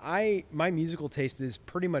my musical taste is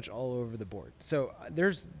pretty much all over the board. So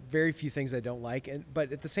there's very few things I don't like,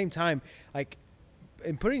 but at the same time,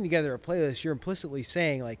 in putting together a playlist, you're implicitly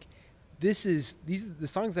saying the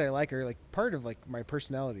songs that I like are part of my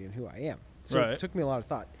personality and who I am. So it took me a lot of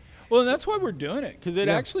thought. Well, and that's why we're doing it, because it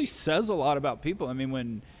actually says a lot about people. I mean,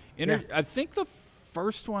 when I think the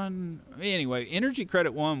first one, anyway, Energy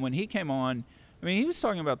Credit One, when he came on, I mean, he was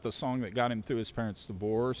talking about the song that got him through his parents'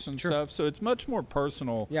 divorce and stuff. So it's much more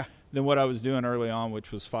personal than what I was doing early on,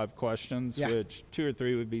 which was 5 questions, Yeah. which 2 or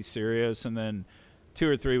 3 would be serious, and then 2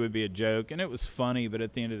 or 3 would be a joke, and it was funny, but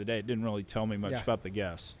at the end of the day, it didn't really tell me much Yeah. about the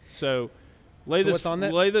guest. So So what's on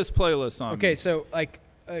that? lay this playlist on Okay, me. so like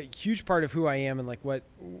a huge part of who I am and like what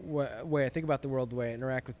way I think about the world, the way I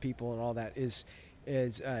interact with people, and all that is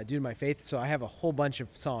due to my faith. So I have a whole bunch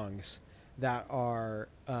of songs that are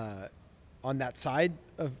on that side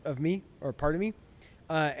of me or part of me,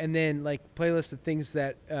 and then like playlists of things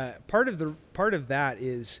that part of that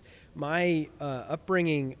is my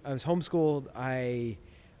upbringing. I was homeschooled.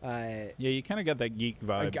 Yeah, you kind of got that geek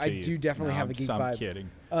vibe. I to you. do definitely have a geek I'm vibe. kidding.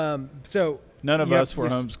 So None of you have- us were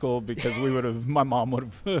you s- homeschooled because we would have. My mom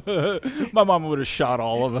would have. My mom would have shot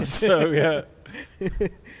all of us. So yeah.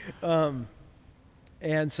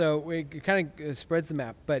 And so it kind of spreads the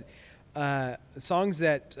map. But songs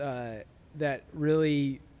that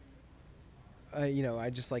really, I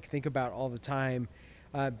just like think about all the time.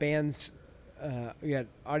 Bands, we had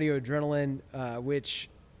Audio Adrenaline, which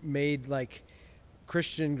made like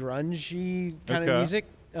Christian grungy kind Okay. of music.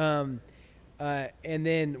 And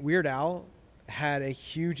then Weird Al had a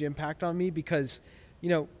huge impact on me because,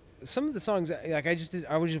 some of the songs like I just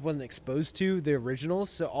wasn't exposed to the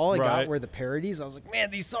originals, so all I got Right. were the parodies. I was like,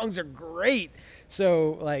 man, these songs are great.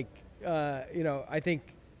 So like, I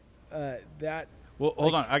think that Well,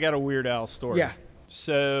 hold on. I got a Weird Al story. Yeah.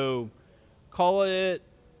 So call it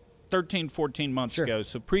 13, 14 months Sure. ago.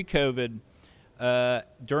 So pre-COVID,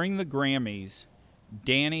 during the Grammys,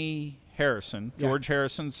 Danny Harrison, Yeah. George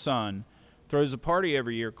Harrison's son, throws a party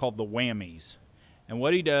every year called the Whammies. And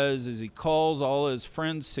what he does is he calls all his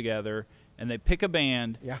friends together and they pick a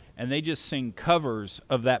band Yeah. and they just sing covers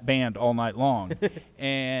of that band all night long.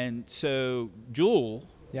 And so Jewel,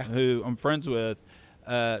 Yeah. who I'm friends with,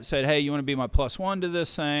 said, hey, you want to be my +1 to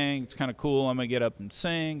this thing? It's kind of cool. I'm going to get up and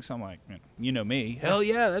sing. So I'm like, you know me. Hell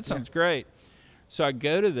yeah, that sounds great. So I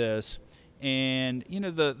go to this, and,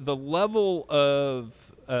 the level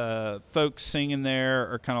of folks singing there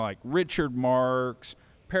are kind of like Richard Marx,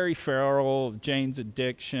 Perry Farrell of Jane's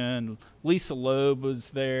Addiction, Lisa Loeb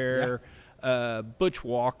was there, Butch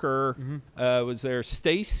Walker was there,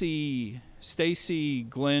 Stacy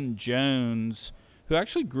Glenn Jones, who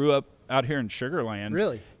actually grew up out here in Sugar Land.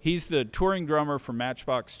 Really? He's the touring drummer for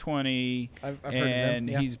Matchbox 20. I've heard of them, and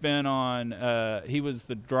yeah. he's been on, he was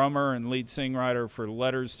the drummer and lead songwriter for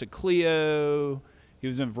Letters to Cleo. He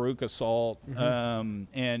was in Veruca Salt. And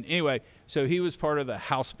anyway, so he was part of the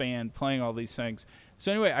house band playing all these things.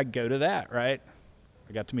 So anyway, I go to that, right?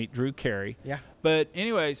 I got to meet Drew Carey. Yeah. But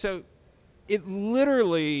anyway, so it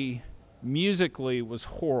literally musically was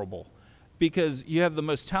horrible because you have the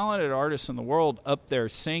most talented artists in the world up there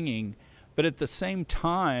singing, but at the same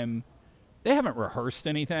time, they haven't rehearsed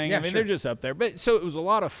anything. Yeah, I mean, sure. they're just up there. But so it was a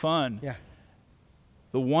lot of fun. Yeah.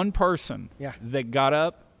 The one person Yeah. that got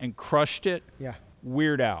up and crushed it, Yeah.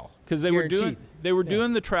 Weird Al, because they were Guaranteed.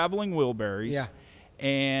 doing the Traveling Wilburys. Yeah.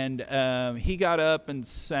 And he got up and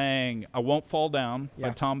sang "I Won't Fall Down" by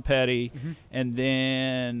Yeah. Tom Petty, and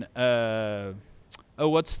then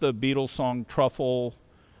what's the Beatles song "Truffle"?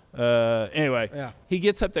 Anyway, Yeah. he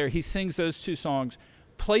gets up there, he sings those 2 songs,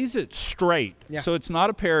 plays it straight, Yeah. so it's not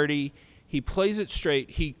a parody. He plays it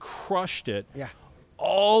straight. He crushed it. Yeah.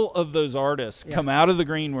 All of those artists Yeah. come out of the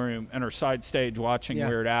green room and are side stage watching Yeah.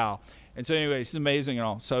 Weird Al. And so anyway, he's amazing and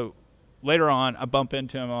all. So later on, I bump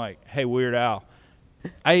into him. I'm like, hey, Weird Al,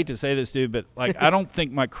 I hate to say this, dude, but like, I don't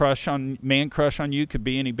think my crush on you could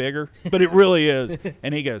be any bigger, but it really is.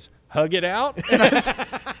 And he goes, hug it out? And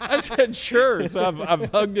I said, sure. So I've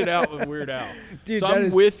hugged it out with Weird Al. Dude, so that I'm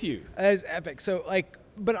is- with you. That is epic. So like,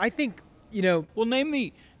 but I think, Well,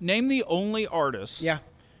 name the only artist yeah.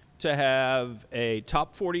 to have a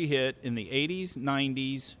top 40 hit in the 80s,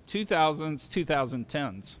 90s, 2000s,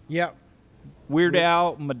 2010s. Yeah. Weird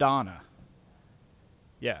Al, Madonna.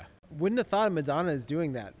 Yeah. Wouldn't have thought Madonna is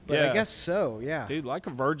doing that, but I Yeah. guess so. Yeah. Dude, Like a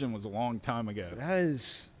Virgin was a long time ago. That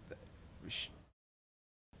is.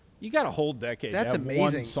 You got a whole decade That's to have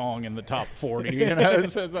amazing. one song in the top 40,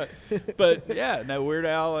 So it's like, but yeah, no, Weird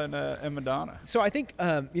Al and Madonna. So I think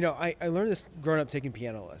I learned this growing up taking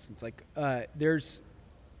piano lessons. Like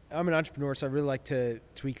I'm an entrepreneur, so I really like to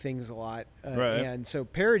tweak things a lot, Right. and so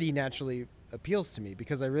parody naturally appeals to me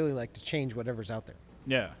because I really like to change whatever's out there.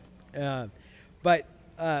 Yeah. But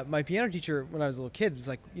my piano teacher, when I was a little kid, was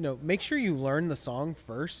like, make sure you learn the song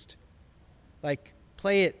first, like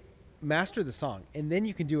play it, master the song, and then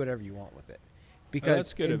you can do whatever you want with it. Because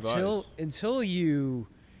that's good advice. until you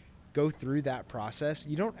go through that process,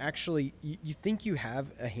 you don't actually you think you have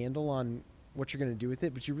a handle on what you're going to do with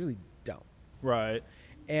it, but you really don't. Right.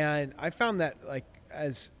 And I found that like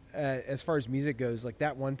as as far as music goes, like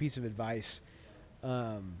that one piece of advice,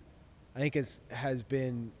 I think has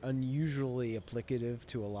been unusually applicative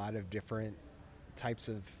to a lot of different types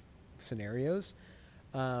of scenarios.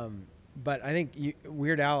 But I think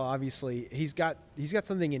Weird Al, obviously, he's got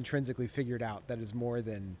something intrinsically figured out that is more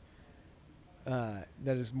than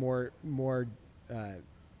more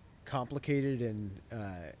complicated and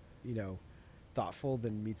thoughtful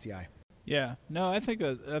than meets the eye. Yeah, no, I think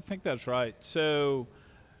that's right. So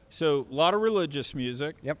a lot of religious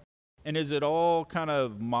music. Yep. And is it all kind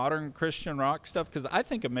of modern Christian rock stuff? Because I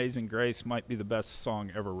think Amazing Grace might be the best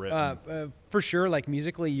song ever written. For sure, like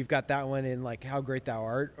musically, you've got that one in like How Great Thou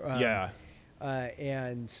Art. Yeah.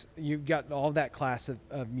 And you've got all that class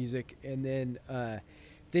of music. And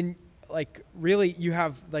then like really you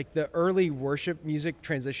have like the early worship music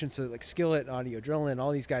transition. So like Skillet, Audio Adrenaline,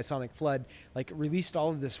 all these guys, Sonic Flood, like released all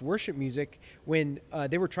of this worship music when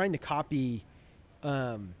they were trying to copy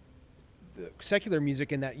the secular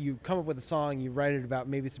music, in that you come up with a song, you write it about,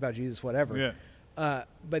 maybe it's about Jesus, whatever. Yeah.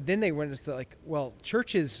 But then they went to like, well,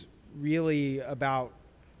 church is really about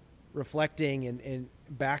reflecting and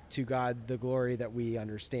back to God the glory that we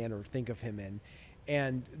understand or think of him in.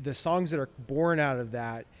 And the songs that are born out of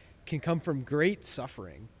that can come from great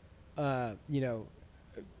suffering.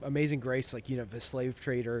 Amazing Grace, like, the slave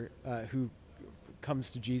trader who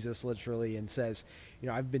comes to Jesus literally and says,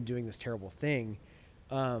 I've been doing this terrible thing,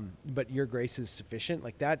 but your grace is sufficient.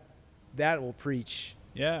 Like that will preach.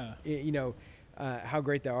 Yeah. How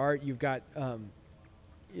Great Thou Art. You've got, and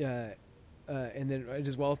then It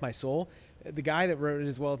Is Well With My Soul. The guy that wrote It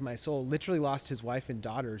Is Well With My Soul literally lost his wife and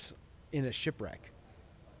daughters in a shipwreck.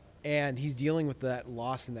 And he's dealing with that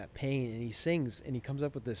loss and that pain, and he sings, and he comes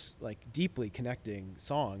up with this like deeply connecting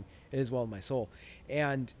song, It Is Well With My Soul.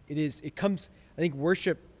 And I think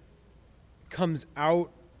worship comes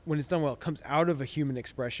out, when it's done well, it comes out of a human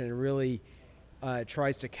expression and really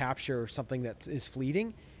tries to capture something that is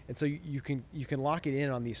fleeting. And so you can lock it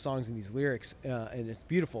in on these songs and these lyrics, and it's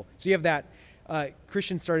beautiful. So you have that.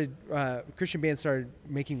 Christian bands started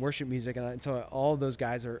making worship music, and so all of those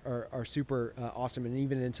guys are super awesome, and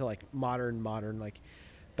even into like modern like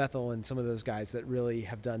Bethel and some of those guys that really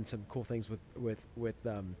have done some cool things with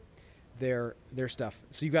their stuff.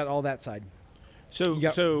 So you got all that side. So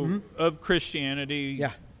of Christianity,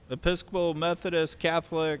 yeah. Episcopal, Methodist,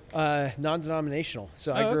 Catholic, non-denominational.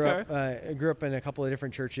 So I grew up in a couple of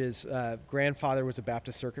different churches. Grandfather was a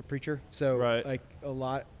Baptist circuit preacher, so right. like a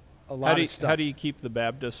lot of stuff. How do you keep the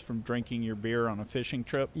Baptists from drinking your beer on a fishing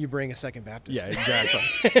trip? You bring a second Baptist. Yeah, exactly.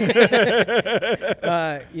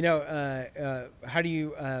 How do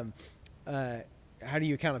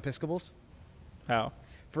you count Episcopals? How?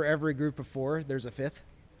 For every group of four, there's a fifth.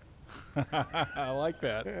 I like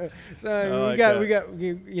that. So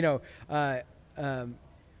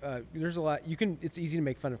there's a lot. It's easy to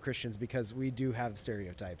make fun of Christians because we do have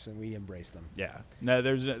stereotypes and we embrace them. Yeah, no,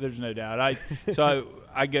 there's no doubt. I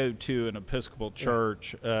go to an Episcopal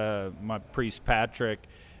church. My priest Patrick,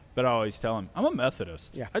 but I always tell him I'm a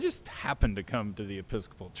Methodist. Yeah. I just happen to come to the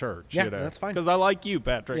Episcopal church. Yeah, that's fine. Because I like you,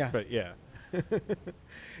 Patrick. Yeah. But yeah.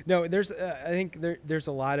 No, there's. I think there's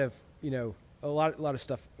a lot of a lot of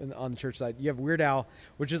stuff on the church side. You have Weird Al,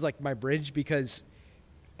 which is like my bridge, because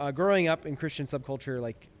growing up in Christian subculture,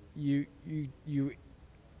 like you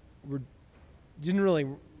didn't really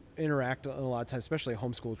interact a lot of times, especially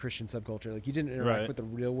homeschooled Christian subculture. Like you didn't interact with the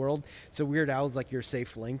real world. So Weird Al is like your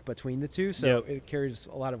safe link between the two. So it carries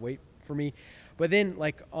a lot of weight for me. But then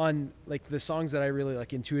like on like the songs that I really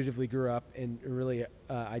like intuitively grew up and really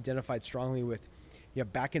identified strongly with, you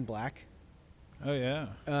have Back in Black. Oh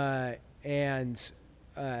yeah. And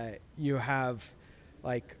you have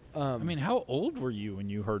like I mean, how old were you when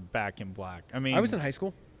you heard Back in Black? I mean, I was in high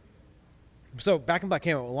school. So Back in Black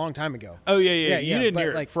came out a long time ago. Oh yeah. You didn't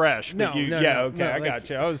hear like, it fresh. But I like, got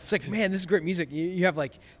you. I was it's like, man, this is great music. You have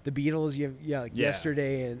like the Beatles. You have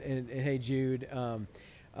Yesterday and Hey Jude,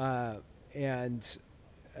 and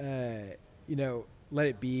Let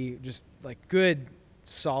It Be. Just like good,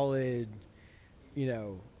 solid,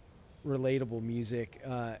 relatable music.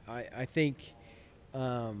 I think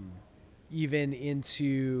even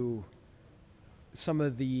into some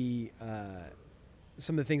of the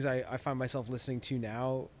things I find myself listening to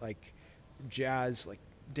now, like jazz, like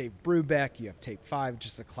Dave Brubeck. You have Tape 5,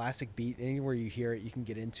 just a classic beat. Anywhere you hear it, you can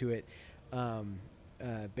get into it.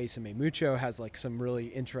 Besame Mucho has like some really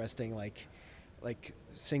interesting like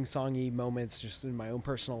sing-songy moments just in my own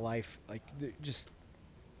personal life. Like just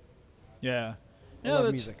yeah. I love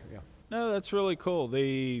music. Yeah. No, that's really cool.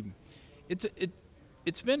 It's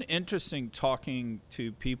been interesting talking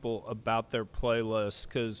to people about their playlists,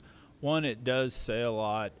 because One, it does say a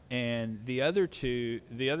lot, and the other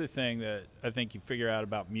thing that I think you figure out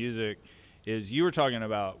about music is you were talking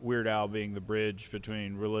about Weird Al being the bridge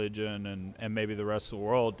between religion and maybe the rest of the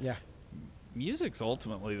world. Yeah. Music's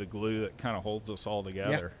ultimately the glue that kind of holds us all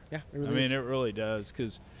together. Yeah, it really is. It really does,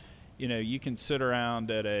 because you can sit around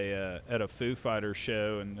at a Foo Fighters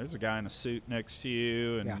show and there's a guy in a suit next to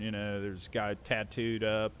you, and there's a guy tattooed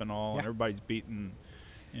up and all, and everybody's beating.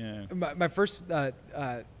 My first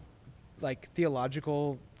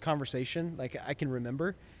theological conversation, I can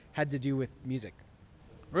remember, had to do with music.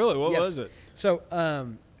 Really? What was it? So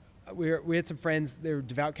we had some friends. They were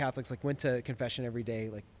devout Catholics. Went to confession every day.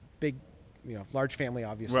 Big, large family,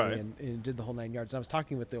 obviously, right. and did the whole 9 yards. And I was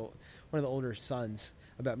talking with one of the older sons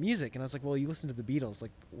about music, and I was like, "Well, you listen to the Beatles,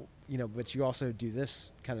 but you also do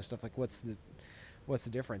this kind of stuff. What's the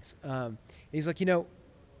difference?" And he's like, you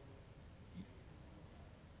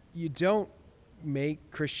don't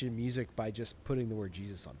make Christian music by just putting the word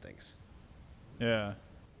Jesus on things. Yeah.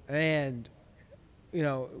 And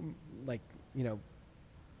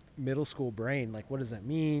middle school brain, what does that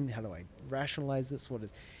mean? How do I rationalize this?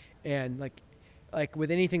 And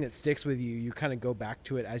with anything that sticks with you, you kind of go back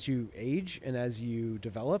to it as you age and as you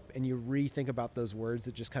develop, and you rethink about those words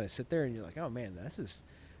that just kind of sit there, and you're like, oh man, that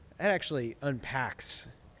actually unpacks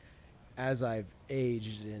as I've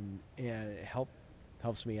aged, and it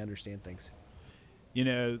helps me understand things.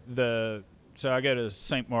 So I go to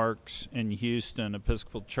St. Mark's in Houston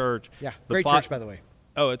Episcopal Church. Yeah, great church, by the way.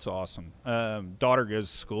 Oh, it's awesome. Daughter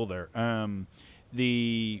goes to school there.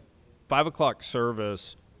 The 5 o'clock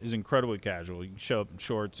service is incredibly casual. You can show up in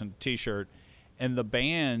shorts and a T-shirt, and the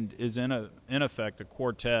band is in effect a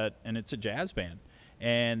quartet, and it's a jazz band,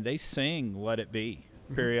 and they sing "Let It Be"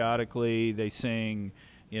 periodically. They sing,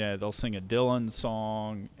 they'll sing a Dylan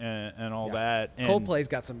song and all that. And Coldplay's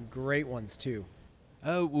got some great ones too.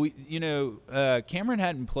 Oh, Cameron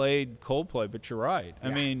hadn't played Coldplay, but you're right. Yeah.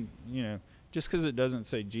 I mean, just because it doesn't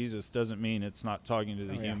say Jesus doesn't mean it's not talking to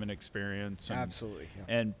the human experience. Absolutely. Yeah.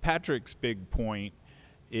 And Patrick's big point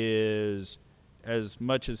is, as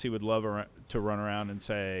much as he would love to run around and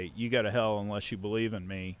say, you go to hell unless you believe in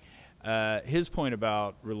me, his point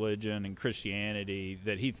about religion and Christianity,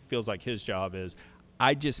 that he feels like his job is,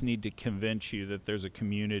 I just need to convince you that there's a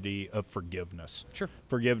community of forgiveness. Sure.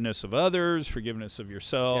 Forgiveness of others, forgiveness of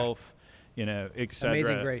yourself, et cetera.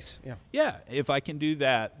 Amazing grace. Yeah. Yeah. If I can do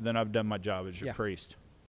that, then I've done my job as your priest.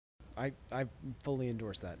 I fully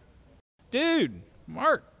endorse that. Dude,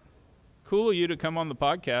 Mark, cool of you to come on the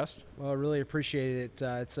podcast. Well, I really appreciate it.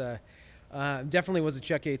 Definitely was a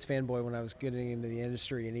Chuck Yates fanboy when I was getting into the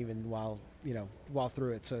industry, and even while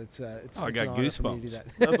through it. So it's I got goosebumps. For me to do that.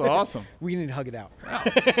 That's awesome. We need to hug it out.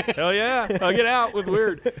 Hell yeah, hug it out with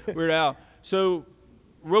Weird Al. So,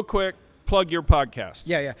 real quick, plug your podcast.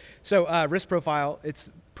 Yeah. So Risk Profile,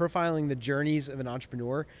 it's profiling the journeys of an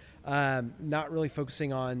entrepreneur. Not really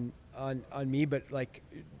focusing on me, but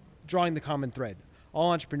drawing the common thread.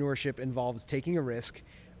 All entrepreneurship involves taking a risk,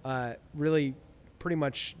 really pretty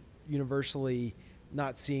much universally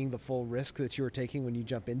not seeing the full risk that you were taking when you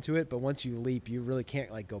jump into it. But once you leap, you really can't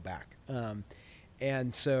go back.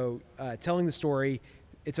 And so telling the story,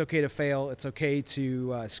 it's okay to fail. It's okay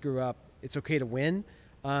to screw up. It's okay to win.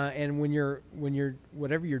 And when you're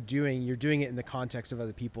whatever you're doing it in the context of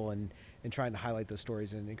other people, and trying to highlight those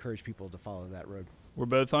stories and encourage people to follow that road. We're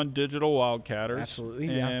both on Digital Wildcatters.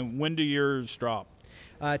 Absolutely. And when do yours drop?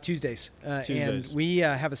 Tuesdays. And we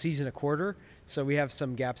have a season a quarter, so we have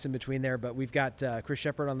some gaps in between there. But we've got Chris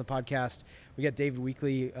Shepard on the podcast. We got David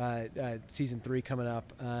Weekley, season 3 coming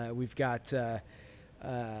up. We've got a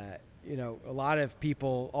lot of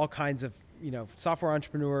people, all kinds of software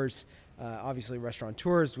entrepreneurs. Obviously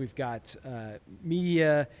restaurateurs. We've got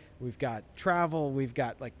media. We've got travel. We've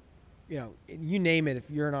got you name it.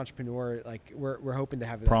 If you're an entrepreneur, we're hoping to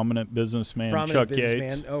have prominent businessman, Chuck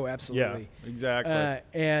Yates. Oh, absolutely. Yeah, exactly.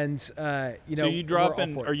 So you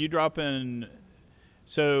dropping? Are you dropping?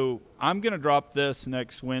 So I'm going to drop this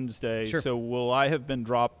next Wednesday. Sure. So will I have been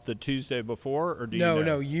dropped the Tuesday before, or do you know?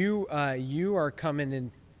 No. You are coming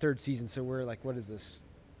in third season. So we're what is this?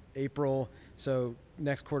 April. So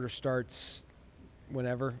next quarter starts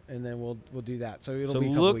whenever, and then we'll do that. So it'll be a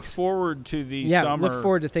couple look weeks. Forward to the summer. Look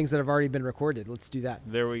forward to things that have already been recorded. Let's do that.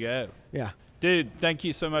 There we go. Yeah. Dude, thank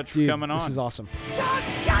you so much for coming on. This is awesome.